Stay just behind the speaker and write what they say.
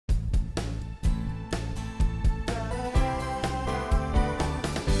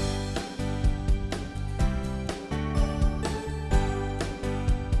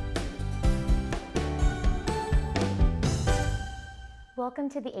Welcome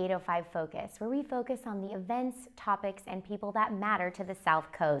to the 805 Focus, where we focus on the events, topics, and people that matter to the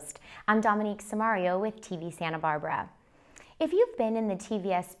South Coast. I'm Dominique Samario with TV Santa Barbara. If you've been in the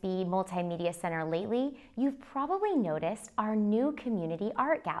TVSB Multimedia Center lately, you've probably noticed our new community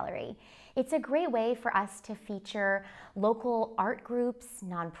art gallery. It's a great way for us to feature local art groups,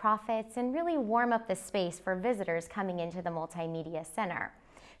 nonprofits, and really warm up the space for visitors coming into the Multimedia Center.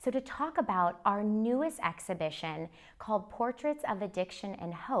 So to talk about our newest exhibition called Portraits of Addiction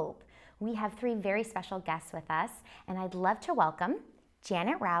and Hope, we have three very special guests with us, and I'd love to welcome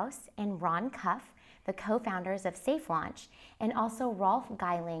Janet Rouse and Ron Cuff, the co-founders of SafeLaunch, and also Rolf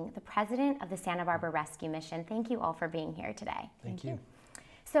Geiling, the president of the Santa Barbara Rescue Mission. Thank you all for being here today. Thank you.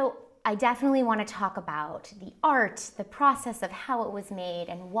 So I definitely want to talk about the art, the process of how it was made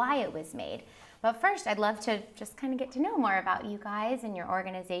and why it was made. But first, I'd love to just kind of get to know more about you guys and your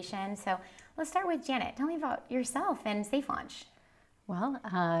organization. So let's start with Janet. Tell me about yourself and SafeLaunch. Well,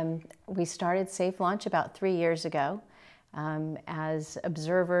 we started SafeLaunch about 3 years ago as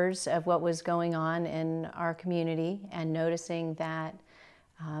observers of what was going on in our community and noticing that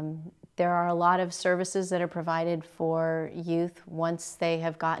there are a lot of services that are provided for youth once they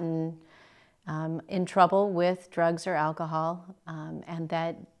have gotten in trouble with drugs or alcohol, and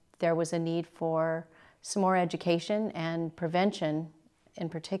that there was a need for some more education and prevention in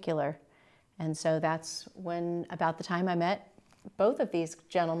particular. And so that's when, about the time I met both of these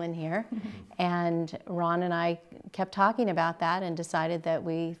gentlemen here, and Ron and I kept talking about that and decided that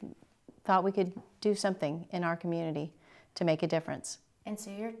we thought we could do something in our community to make a difference. And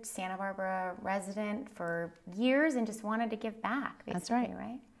so you're Santa Barbara resident for years and just wanted to give back, basically. That's right.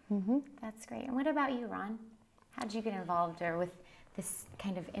 Right? Mm-hmm. That's great. And what about you, Ron? How did you get involved or with this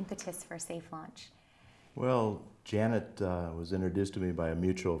kind of impetus for SafeLaunch? Well, Janet was introduced to me by a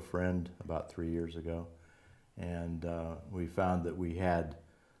mutual friend about 3 years ago, and we found that we had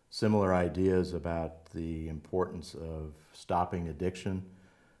similar ideas about the importance of stopping addiction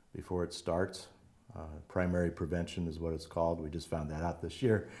before it starts. Primary prevention is what it's called. We just found that out this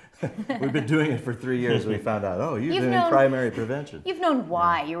year. We've been doing it for 3 years, and we found out, oh, you're doing primary prevention. You've known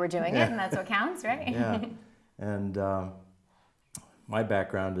why you were doing it, and that's what counts, right? Yeah. And my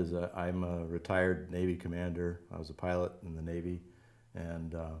background is I'm a retired Navy commander. I was a pilot in the Navy,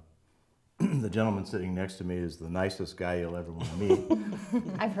 and the gentleman sitting next to me is the nicest guy you'll ever want to meet.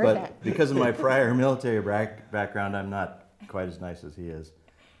 I've heard that. But because of my prior military background, I'm not quite as nice as he is.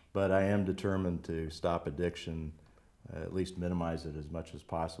 But I am determined to stop addiction, at least minimize it as much as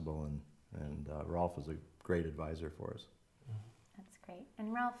possible, and Rolf is a great advisor for us. That's great.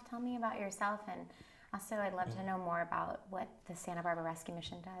 And Rolf, tell me about yourself, and also I'd love to know more about what the Santa Barbara Rescue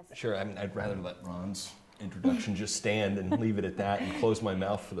Mission does. Sure, I mean, I'd rather let Ron's introduction just stand and leave it at that and close my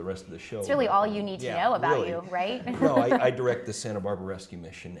mouth for the rest of the show. It's really all you need to know about you, right? No, I direct the Santa Barbara Rescue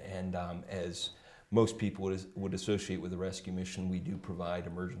Mission, and as most people would associate with the rescue mission, we do provide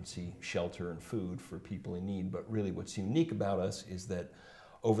emergency shelter and food for people in need. But really what's unique about us is that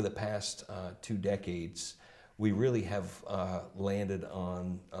over the past 2 decades, we really have landed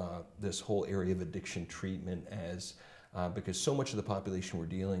on this whole area of addiction treatment as because so much of the population we're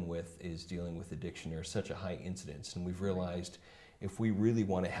dealing with is dealing with addiction. There's such a high incidence, and we've realized if we really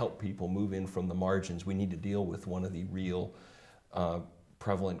want to help people move in from the margins, we need to deal with one of the real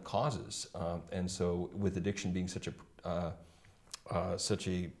prevalent causes, and so with addiction being such a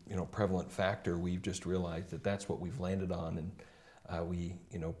prevalent factor, we've just realized that that's what we've landed on, and we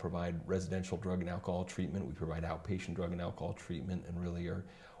provide residential drug and alcohol treatment, we provide outpatient drug and alcohol treatment, and really are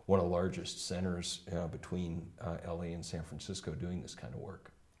one of the largest centers between LA and San Francisco doing this kind of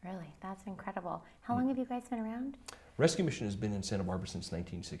work. Really, that's incredible. How long have you guys been around? Rescue Mission has been in Santa Barbara since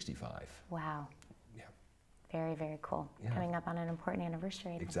 1965. Wow. Very, very cool. Yeah. Coming up on an important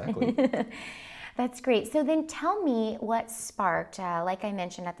anniversary. Exactly. That's great. So then tell me what sparked, like I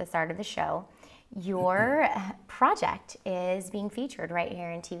mentioned at the start of the show, your project is being featured right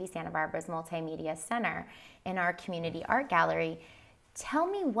here in TV Santa Barbara's Multimedia Center in our community art gallery. Tell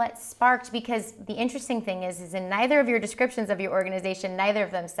me what sparked, because the interesting thing is in neither of your descriptions of your organization, neither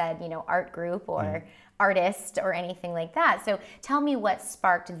of them said, art group or artist or anything like that. So tell me what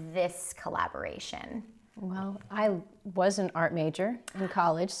sparked this collaboration. Well, I was an art major in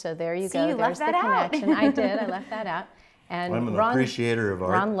college, so there you go. You There's the connection. I did. I left that out. And I'm an appreciator of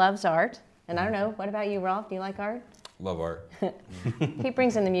art. Ron loves art. And I don't know, what about you, Rolf? Do you like art? Love art. He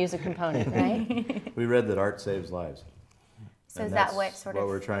brings in the music component, right? We read that art saves lives. So is that what sort of... what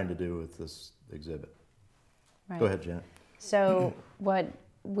we're trying to do with this exhibit. Right. Go ahead, Janet. So what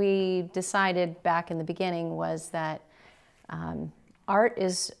we decided back in the beginning was that Art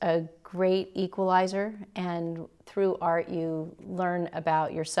is a great equalizer, and through art you learn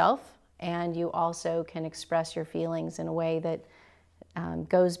about yourself, and you also can express your feelings in a way that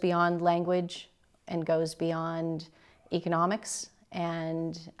goes beyond language and goes beyond economics,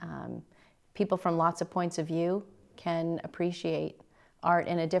 and people from lots of points of view can appreciate art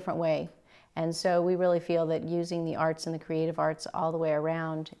in a different way. And so we really feel that using the arts and the creative arts all the way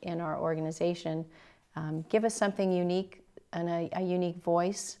around in our organization give us something unique and a unique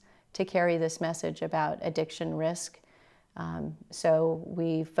voice to carry this message about addiction risk. So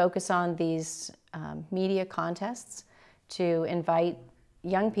we focus on these media contests to invite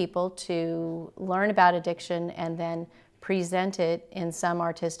young people to learn about addiction and then present it in some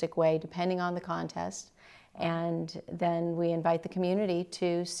artistic way depending on the contest. And then we invite the community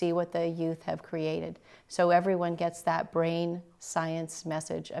to see what the youth have created. So everyone gets that brain science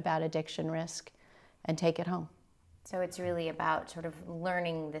message about addiction risk and take it home. So it's really about sort of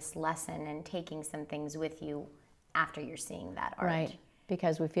learning this lesson and taking some things with you after you're seeing that art. Right,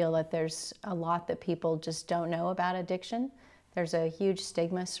 because we feel that there's a lot that people just don't know about addiction. There's a huge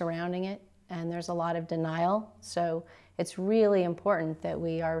stigma surrounding it, and there's a lot of denial. So it's really important that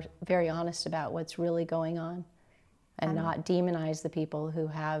we are very honest about what's really going on and not demonize the people who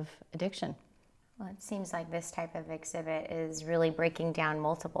have addiction. Well, it seems like this type of exhibit is really breaking down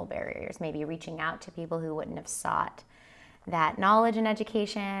multiple barriers, maybe reaching out to people who wouldn't have sought that knowledge and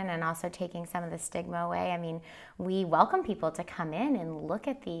education, and also taking some of the stigma away. I mean, we welcome people to come in and look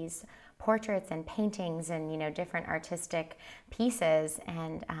at these portraits and paintings and, you know, different artistic pieces,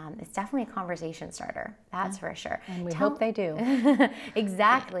 and it's definitely a conversation starter, that's for sure. And we hope they do.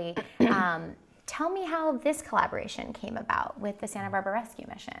 Exactly. Tell me how this collaboration came about with the Santa Barbara Rescue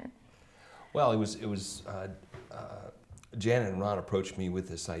Mission. Well, it was Janet and Ron approached me with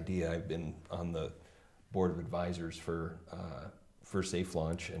this idea. I've been on the board of advisors for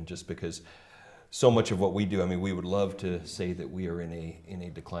SafeLaunch, and just because so much of what we do, I mean, we would love to say that we are in a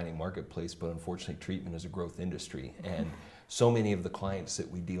declining marketplace, but unfortunately treatment is a growth industry, and so many of the clients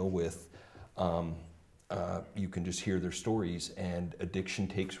that we deal with, you can just hear their stories, and addiction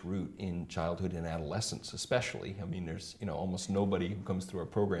takes root in childhood and adolescence especially. I mean, there's, you know, almost nobody who comes through our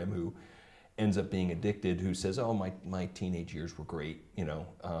program who ends up being addicted who says, oh, my teenage years were great, you know.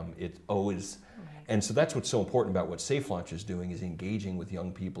 It always, and so that's what's so important about what SafeLaunch is doing, is engaging with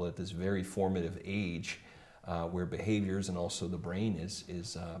young people at this very formative age where behaviors and also the brain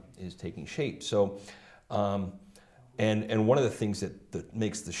is taking shape. So, and one of the things that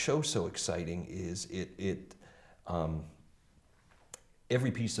makes the show so exciting is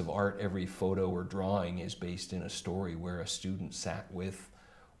every piece of art, every photo or drawing is based in a story where a student sat with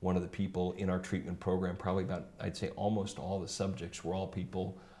one of the people in our treatment program. Probably about, I'd say almost all the subjects were all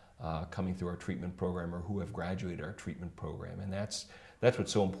people coming through our treatment program or who have graduated our treatment program. And that's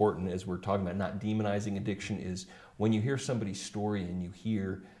what's so important as we're talking about not demonizing addiction, is when you hear somebody's story and you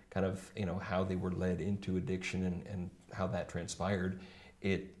hear kind of, you know, how they were led into addiction and how that transpired,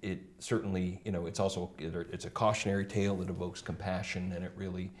 it certainly, you know, it's a cautionary tale that evokes compassion, and it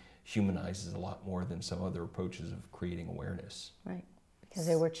really humanizes a lot more than some other approaches of creating awareness. Right, because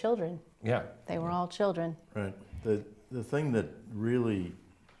they were children. Yeah. They were all children. Right. The thing that really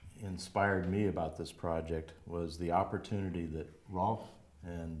inspired me about this project was the opportunity that Rolf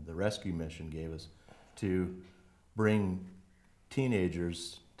and the Rescue Mission gave us to bring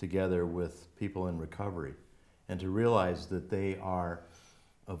teenagers together with people in recovery, and to realize that they are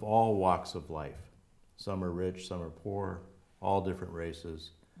of all walks of life. Some are rich, some are poor, all different races.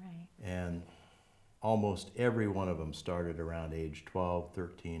 Right. And almost every one of them started around age 12,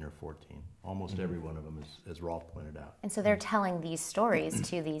 13, or 14. Almost every one of them, as Rolf pointed out. And so they're telling these stories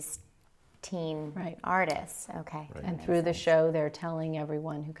to these teen artists. Okay. Right. And through the show, they're telling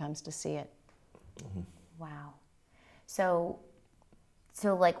everyone who comes to see it. Wow. So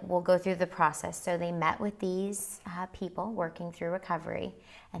like, we'll go through the process. So they met with these people working through recovery,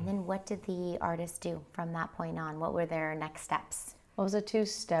 and then what did the artists do from that point on? What were their next steps? Well, it was a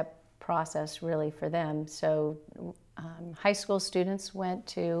two-step process really for them. So high school students went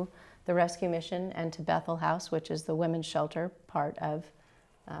to the Rescue Mission and to Bethel House, which is the women's shelter part of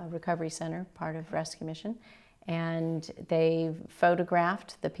Recovery Center, part of Rescue Mission. And they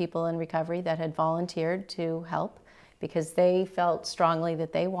photographed the people in recovery that had volunteered to help, because they felt strongly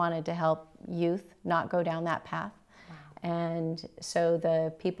that they wanted to help youth not go down that path. Wow. And so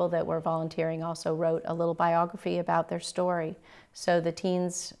the people that were volunteering also wrote a little biography about their story. So the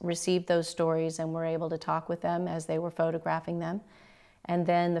teens received those stories and were able to talk with them as they were photographing them. And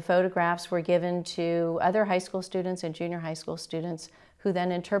then the photographs were given to other high school students and junior high school students, who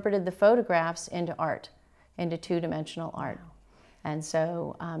then interpreted the photographs into art, into two-dimensional art. And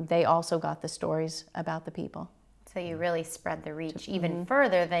so they also got the stories about the people. So you really spread the reach even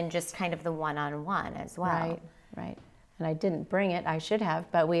further than just kind of the one-on-one as well. Right, right. And I didn't bring it, I should have,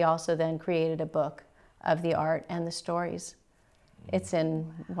 but we also then created a book of the art and the stories. It's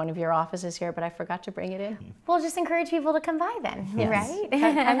in one of your offices here, but I forgot to bring it in. We'll just encourage people to come by then, right?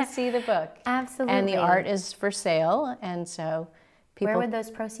 Come see the book. Absolutely. And the art is for sale, and so people... Where would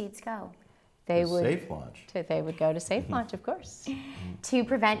those proceeds go? They would SafeLaunch. They would go to SafeLaunch, of course, To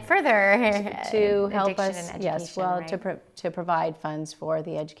prevent further to help addiction us. and Yes, education, well, right? to provide funds for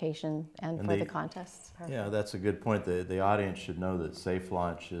the education and for the the- contests. Yeah, that's a good point. The audience should know that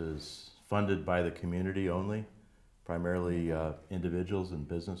SafeLaunch is funded by the community only, primarily individuals and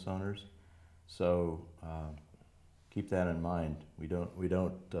business owners. So keep that in mind. We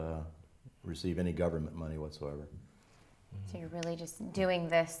don't receive any government money whatsoever. So you're really just doing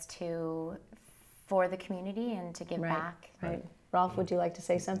this for the community and to give back. Right. Rolf, would you like to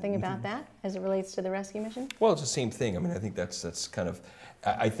say something about that as it relates to the rescue mission? Well, it's the same thing. I mean, I think that's kind of,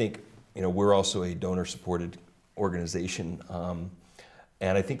 I think, we're also a donor-supported organization,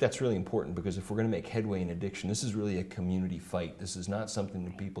 and I think that's really important because if we're going to make headway in addiction, this is really a community fight. This is not something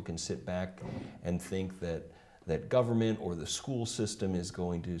that people can sit back and think that government or the school system is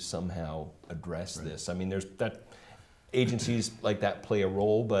going to somehow address this. I mean, there's that agencies like that play a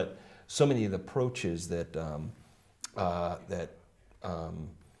role, but so many of the approaches that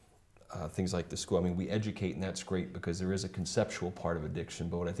things like the school, I mean, we educate, and that's great because there is a conceptual part of addiction,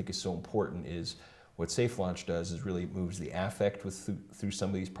 but what I think is so important is what SafeLaunch does is really moves the affect through some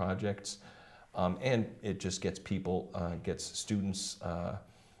of these projects, and it just gets people, gets students,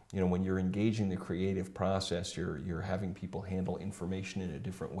 when you're engaging the creative process, you're having people handle information in a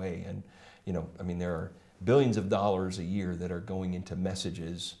different way, and I mean, there are billions of dollars a year that are going into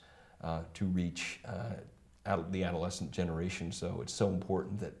messages to reach the adolescent generation. So it's so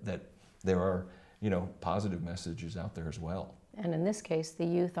important that there are positive messages out there as well. And in this case, the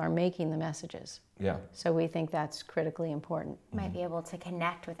youth are making the messages. Yeah. So we think that's critically important. Might be able to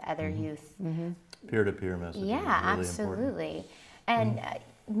connect with other youth. Peer-to-peer messaging. Yeah, is really absolutely. And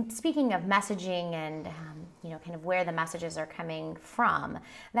speaking of messaging and kind of where the messages are coming from,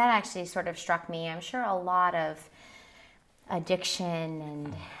 that actually sort of struck me. I'm sure a lot of addiction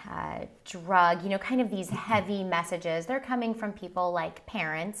and drug, kind of these heavy messages, they're coming from people like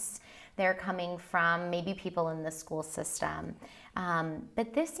parents. They're coming from maybe people in the school system.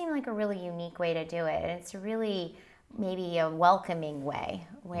 But this seemed like a really unique way to do it. And it's really maybe a welcoming way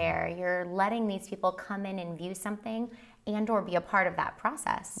where you're letting these people come in and view something and or be a part of that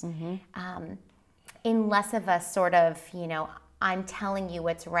process. In less of a sort of, I'm telling you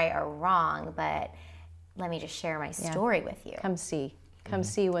what's right or wrong, but let me just share my story with you. Come see. Come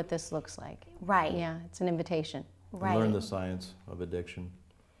see what this looks like. Right. Yeah, it's an invitation. Right. Learn the science of addiction.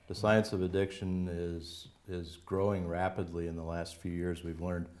 The science of addiction is growing rapidly in the last few years. We've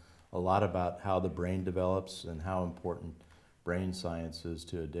learned a lot about how the brain develops and how important brain science is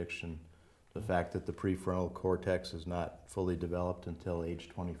to addiction. The fact that the prefrontal cortex is not fully developed until age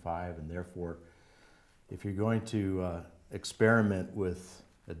 25, and therefore, if you're going to experiment with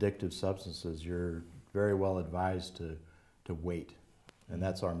addictive substances, you're very well advised to wait. And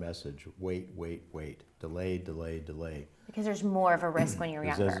that's our message. Wait, wait, wait. Delay, delay, delay. Because there's more of a risk when you're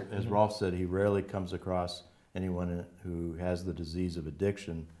Because younger. as Rolf said, he rarely comes across anyone who has the disease of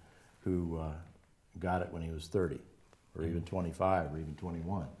addiction who got it when he was 30, or even 25, or even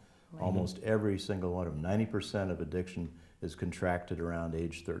 21. Almost every single one of them, 90% of addiction is contracted around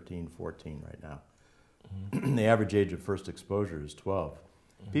age 13, 14 right now. The average age of first exposure is 12.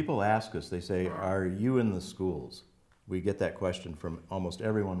 People ask us, they say, are you in the schools? We get that question from almost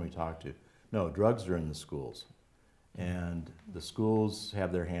everyone we talk to. No, drugs are in the schools. And the schools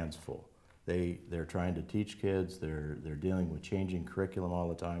have their hands full. They're trying to teach kids, they're dealing with changing curriculum all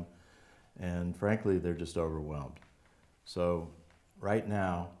the time, and frankly, they're just overwhelmed. So right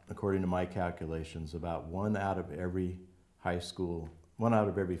now, according to my calculations, about 1 out of every 5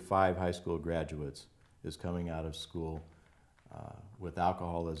 high school graduates is coming out of school with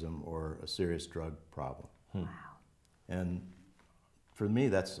alcoholism or a serious drug problem. Wow. And for me,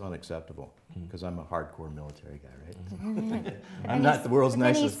 that's unacceptable because I'm a hardcore military guy, right? I'm not the world's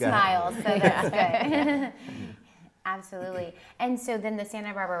nicest guy. And he smiles, so that's good. Absolutely. And so then the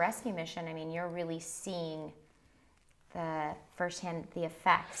Santa Barbara Rescue Mission, I mean, you're really seeing firsthand the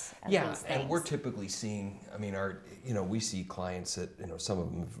effects of these things. And we're typically seeing, I mean, we see clients that, some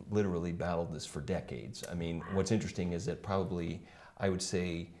of them have literally battled this for decades. I mean, what's interesting is that probably, I would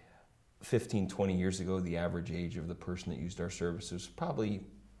say, 15, 20 years ago, the average age of the person that used our services was probably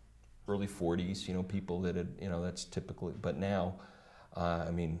early 40s, you know, people that had, you know, that's typically, but now,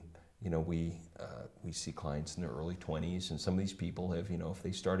 I mean, you know, we see clients in their early 20s, and some of these people have, you know, if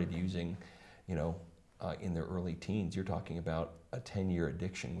they started using, you know, in their early teens, you're talking about a 10-year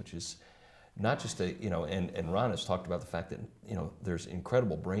addiction, which is not just a, you know, and Ron has talked about the fact that, you know, there's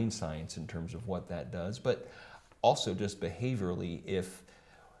incredible brain science in terms of what that does, but also just behaviorally, if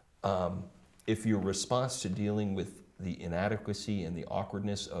your response to dealing with the inadequacy and the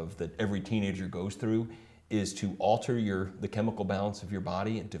awkwardness of that every teenager goes through is to alter the chemical balance of your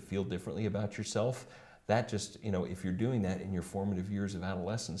body and to feel differently about yourself, that just, you know, if you're doing that in your formative years of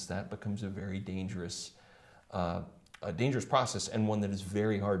adolescence, that becomes a very dangerous process, and one that is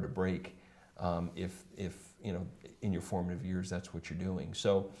very hard to break if you know, in your formative years that's what you're doing.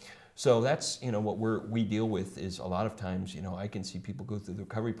 So that's, you know, what we deal with is a lot of times, you know, I can see people go through the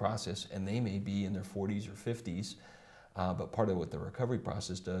recovery process and they may be in their 40s or 50s, but part of what the recovery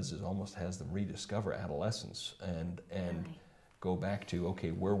process does is almost has them rediscover adolescence and Really? go back to,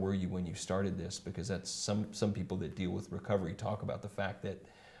 okay, where were you when you started this? Because that's some people that deal with recovery talk about the fact that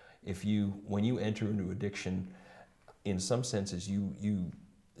when you enter into addiction, in some senses you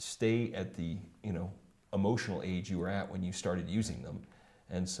stay at the, you know, emotional age you were at when you started using them.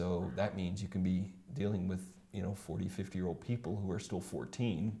 And so that means you can be dealing with, you know, 40, 50-year-old people who are still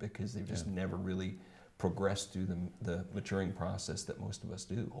 14 because they've just never really progressed through the maturing process that most of us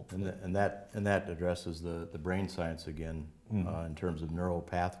do, hopefully. And that addresses the brain science again, in terms of neural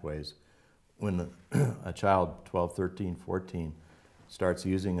pathways. When a child, 12, 13, 14, starts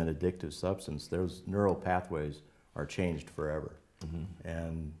using an addictive substance, those neural pathways are changed forever.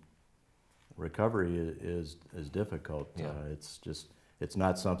 And recovery is difficult. Yeah. It's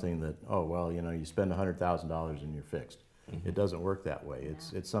not something that, oh, well, you know, you spend $100,000 and you're fixed. It doesn't work that way.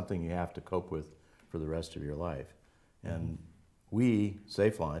 It's something you have to cope with for the rest of your life. And we,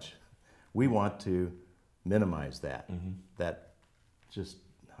 SafeLaunch, we want to minimize that. That just,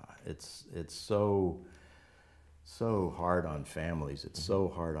 it's so hard on families. It's so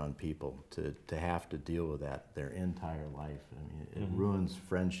hard on people to have to deal with that their entire life. I mean, it ruins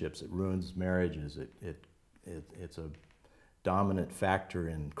friendships. It ruins marriages. It's a dominant factor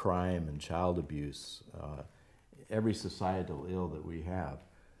in crime and child abuse. Every societal ill that we have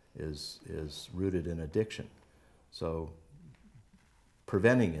is rooted in addiction. So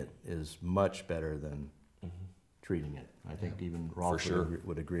preventing it is much better than treating it. I think even Rolf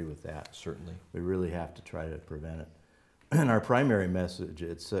would agree with that. Certainly. We really have to try to prevent it. And our primary message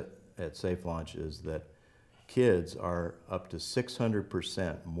at SafeLaunch is that kids are up to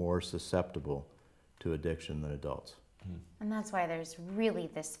 600% more susceptible to addiction than adults. And that's why there's really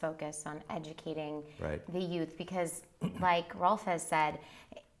this focus on educating the youth, because like Rolf has said,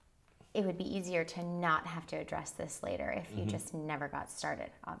 it would be easier to not have to address this later if you just never got started,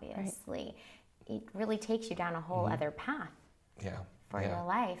 obviously. It really takes you down a whole other path for your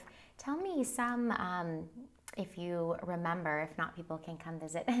life. Tell me some, if you remember, if not, people can come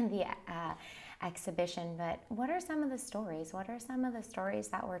visit the exhibition, but what are some of the stories? What are some of the stories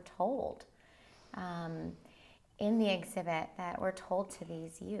that were told in the exhibit that were told to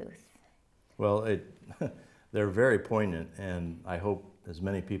these youth? Well, they're very poignant, and I hope as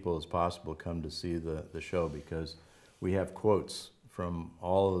many people as possible come to see the show, because we have quotes from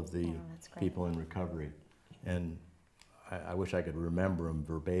all of the people in recovery. And I wish I could remember them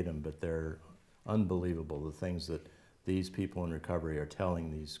verbatim, but they're unbelievable, the things that these people in recovery are telling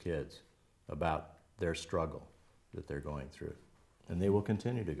these kids about their struggle that they're going through. And they will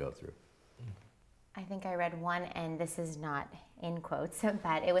continue to go through. I think I read one, and this is not in quotes,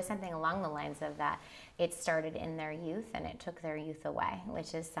 but it was something along the lines of that it started in their youth and it took their youth away,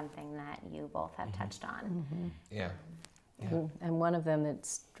 which is something that you both have touched on. Yeah. And one of them that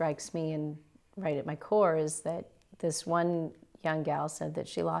strikes me and right at my core is that this one young gal said that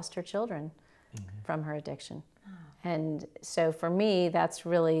she lost her children from her addiction. And so for me, that's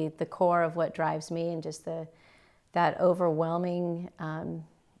really the core of what drives me, and just that overwhelming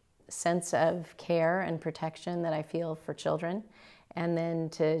sense of care and protection that I feel for children. And then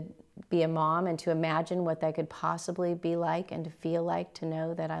to be a mom and to imagine what that could possibly be like and to feel like, to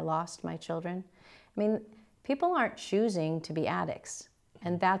know that I lost my children. I mean, people aren't choosing to be addicts.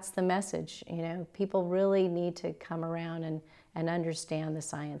 And that's the message, you know. People really need to come around and understand the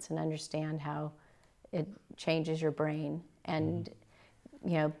science and understand how it changes your brain. And,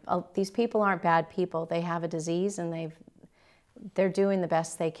 you know, these people aren't bad people. They have a disease and they're doing the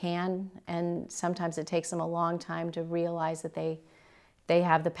best they can, and sometimes it takes them a long time to realize that they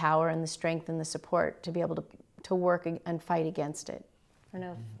have the power and the strength and the support to be able to work and fight against it. I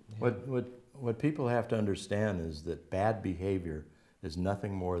don't know. What people have to understand is that bad behavior is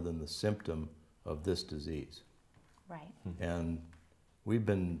nothing more than the symptom of this disease. Right. And we've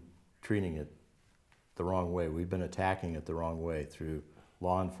been treating it the wrong way. We've been attacking it the wrong way through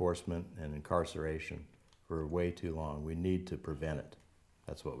law enforcement and incarceration for way too long. We need to prevent it.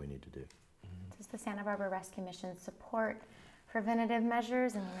 That's what we need to do. Does the Santa Barbara Rescue Mission support preventative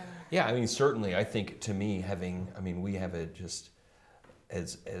measures? Yeah, I mean, certainly. I think, to me, we have a just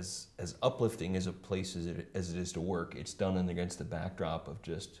as uplifting as a place as it is to work. It's done against the backdrop of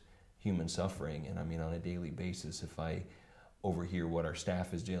just human suffering, and I mean, on a daily basis, if I overhear what our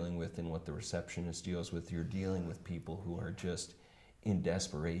staff is dealing with and what the receptionist deals with, you're dealing with people who are just in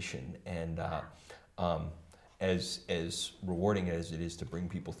desperation. And as rewarding as it is to bring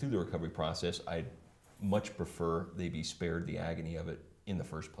people through the recovery process, I'd much prefer they be spared the agony of it in the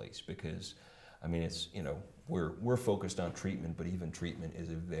first place, because I mean, it's, we're focused on treatment, but even treatment is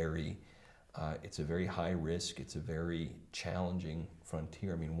it's a very high risk, it's a very challenging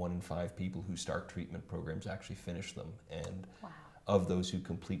frontier. I mean, 1 in 5 people who start treatment programs actually finish them, and wow. Of those who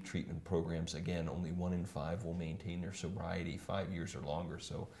complete treatment programs, again, only 1 in 5 will maintain their sobriety 5 years or longer.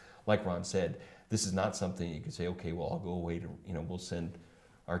 So, like Ron said, this is not something you can say, okay, well, I'll go away to, we'll send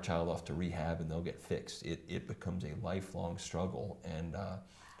our child off to rehab and they'll get fixed. It becomes a lifelong struggle, and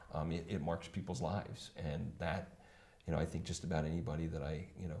it marks people's lives. And that, I think just about anybody that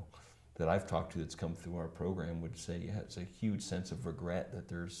that I've talked to that's come through our program would say, yeah, it's a huge sense of regret that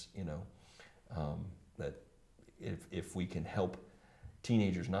there's, that if we can help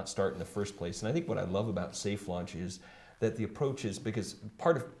teenagers not start in the first place. And I think what I love about SafeLaunch is that the approach is, because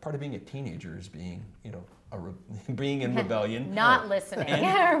part of being a teenager is being, being in rebellion. Not listening. And,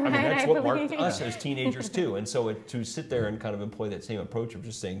 right, I mean, that's what marked us as teenagers too. And so to sit there and kind of employ that same approach of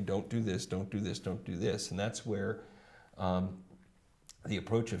just saying, don't do this, don't do this, don't do this. And that's where the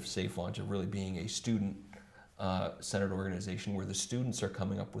approach of SafeLaunch, of really being a student-centered organization where the students are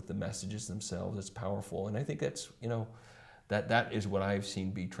coming up with the messages themselves, it's powerful. And I think that's, that is what I've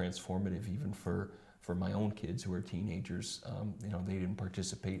seen be transformative even for my own kids who are teenagers. They didn't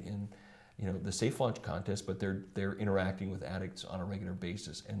participate in the SafeLaunch contest, but they're interacting with addicts on a regular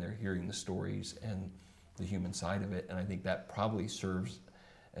basis, and they're hearing the stories and the human side of it. And I think that probably serves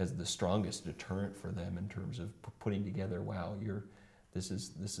as the strongest deterrent for them in terms of putting together, wow, this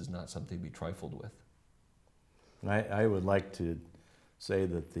is not something to be trifled with. And I would like to say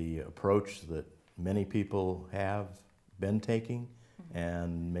that the approach that many people have been taking,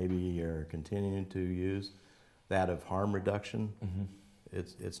 and maybe are continuing to use, that of harm reduction,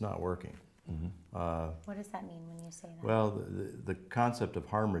 it's not working. What does that mean when you say that? Well, the concept of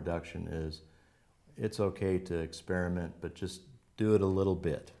harm reduction is it's okay to experiment, but just do it a little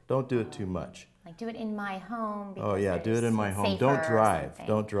bit. Don't do it too much. Like, do it in my home. Oh yeah, do it in my home. Don't drive.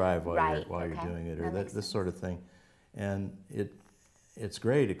 Don't drive while you're doing it, or this sort of thing. And it's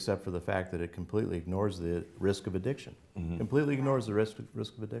great, except for the fact that it completely ignores the risk of addiction. Completely ignores the risk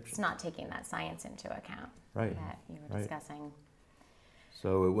of addiction. It's not taking that science into account. Right. That you were discussing.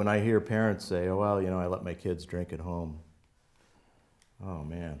 So when I hear parents say, "Oh well, I let my kids drink at home," oh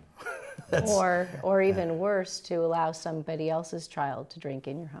man. or even worse, to allow somebody else's child to drink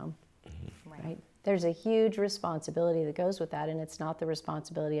in your home. Right. There's a huge responsibility that goes with that, and it's not the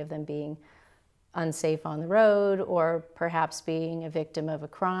responsibility of them being unsafe on the road or perhaps being a victim of a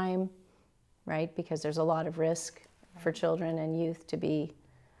crime, right? Because there's a lot of risk for children and youth to be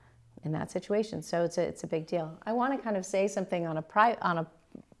in that situation. So it's a big deal. I want to kind of say something on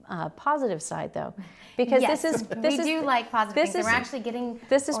a positive side, though, because we do like positive things. And we're actually getting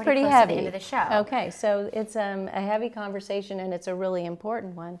this is pretty heavy into the show. Okay, so it's a heavy conversation, and it's a really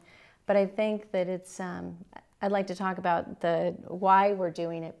important one. But I think that it's, I'd like to talk about why we're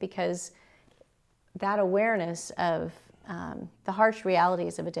doing it, because that awareness of the harsh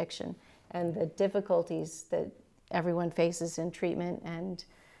realities of addiction and the difficulties that everyone faces in treatment and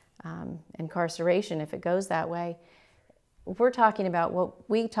incarceration, if it goes that way, we're talking about what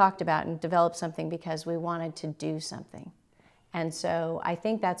we talked about and developed something because we wanted to do something. And so I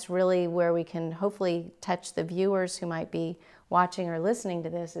think that's really where we can hopefully touch the viewers who might be watching or listening to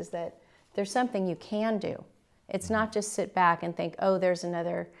this, is that there's something you can do. It's not just sit back and think, oh, there's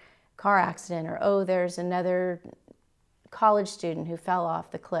another car accident, or oh, there's another college student who fell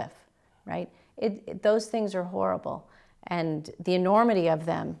off the cliff, right? Those things are horrible. And the enormity of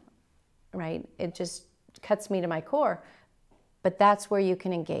them, right, it just cuts me to my core. But that's where you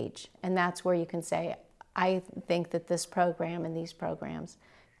can engage, and that's where you can say, I think that this program and these programs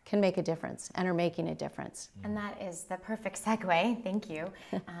can make a difference and are making a difference. And that is the perfect segue, thank you,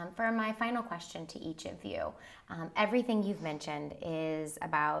 for my final question to each of you. Everything you've mentioned is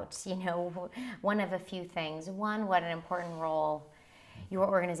about, one of a few things. One, what an important role your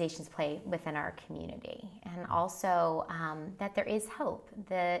organizations play within our community, and also that there is hope.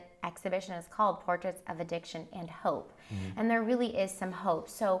 The exhibition is called Portraits of Addiction and Hope, and there really is some hope.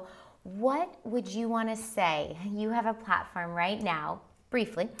 So what would you want to say? You have a platform right now,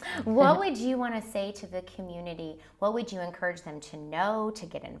 briefly. What would you want to say to the community? What would you encourage them to know, to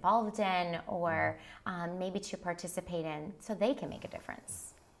get involved in, or maybe to participate in so they can make a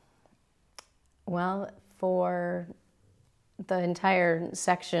difference? Well, for the entire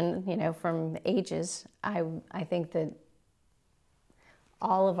section, you know, from ages, I think that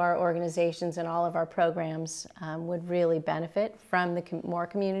all of our organizations and all of our programs would really benefit from the more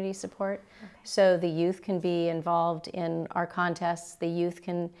community support. Okay. So the youth can be involved in our contests, the youth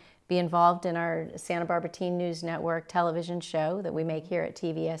can be involved in our Santa Barbara Teen News Network television show that we make here at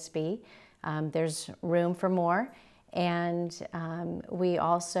TVSB. There's room for more, and we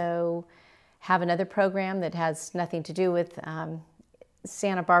also have another program that has nothing to do with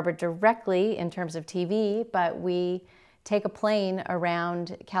Santa Barbara directly in terms of TV, but we take a plane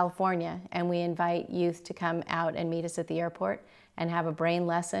around California and we invite youth to come out and meet us at the airport and have a brain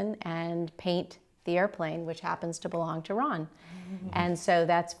lesson and paint the airplane, which happens to belong to Ron. And so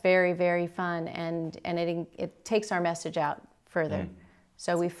that's very, very fun, and it takes our message out further.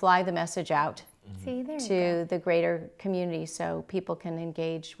 So we fly the message out to the greater community so people can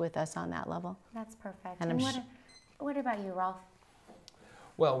engage with us on that level. That's perfect. And what about you, Rolf?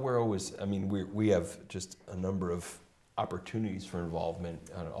 Well, we're always, I mean, we have just a number of opportunities for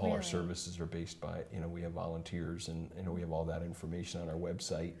involvement. All our services are based by, you know, we have volunteers, and, you know, we have all that information on our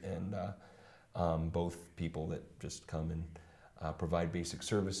website, and both people that just come and provide basic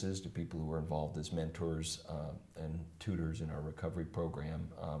services to people who are involved as mentors and tutors in our recovery program.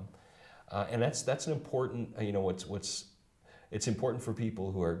 And that's an important, you know, it's important for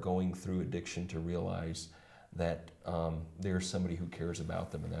people who are going through addiction to realize that there's somebody who cares about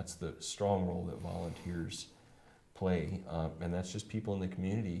them, and that's the strong role that volunteers play, and that's just people in the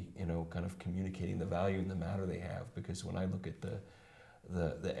community, you know, kind of communicating the value and the matter they have. Because when I look at the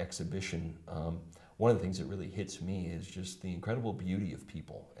exhibition, one of the things that really hits me is just the incredible beauty of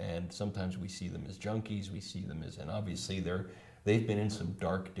people. And sometimes we see them as junkies, we see them as, and obviously they've been in some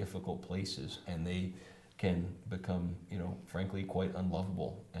dark, difficult places, and they can become, you know, frankly, quite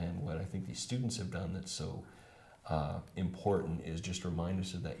unlovable. And what I think these students have done that's so important is just remind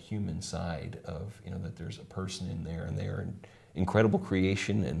us of that human side of, you know, that there's a person in there, and they are an incredible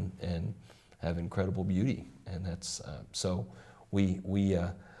creation and have incredible beauty. And that's, so we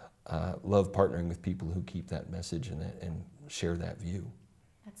love partnering with people who keep that message and share that view.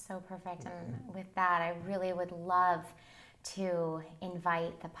 That's so perfect. And with that, I really would love to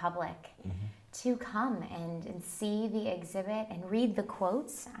invite the public to come and see the exhibit and read the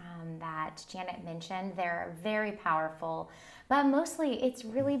quotes that Janet mentioned. They're very powerful, but mostly it's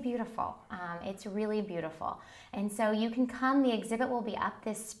really beautiful. It's really beautiful. And so you can come. The exhibit will be up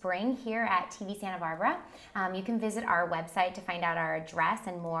this spring here at TV Santa Barbara. You can visit our website to find out our address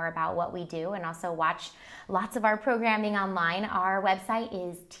and more about what we do, and also watch lots of our programming online. Our website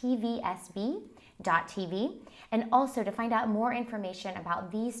is tvsb.tv. And also, to find out more information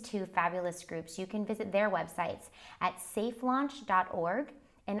about these two fabulous groups, you can visit their websites at SafeLaunch.org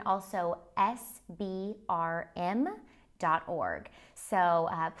and also SBRM.org. So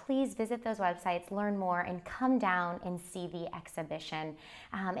please visit those websites, learn more, and come down and see the exhibition.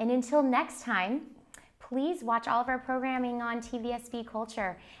 And until next time, please watch all of our programming on TVSB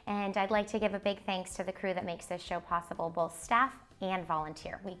Culture. And I'd like to give a big thanks to the crew that makes this show possible, both staff and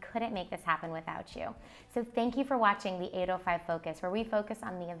volunteer. We couldn't make this happen without you. So thank you for watching the 805 Focus, where we focus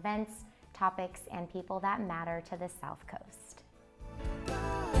on the events, topics, and people that matter to the South Coast.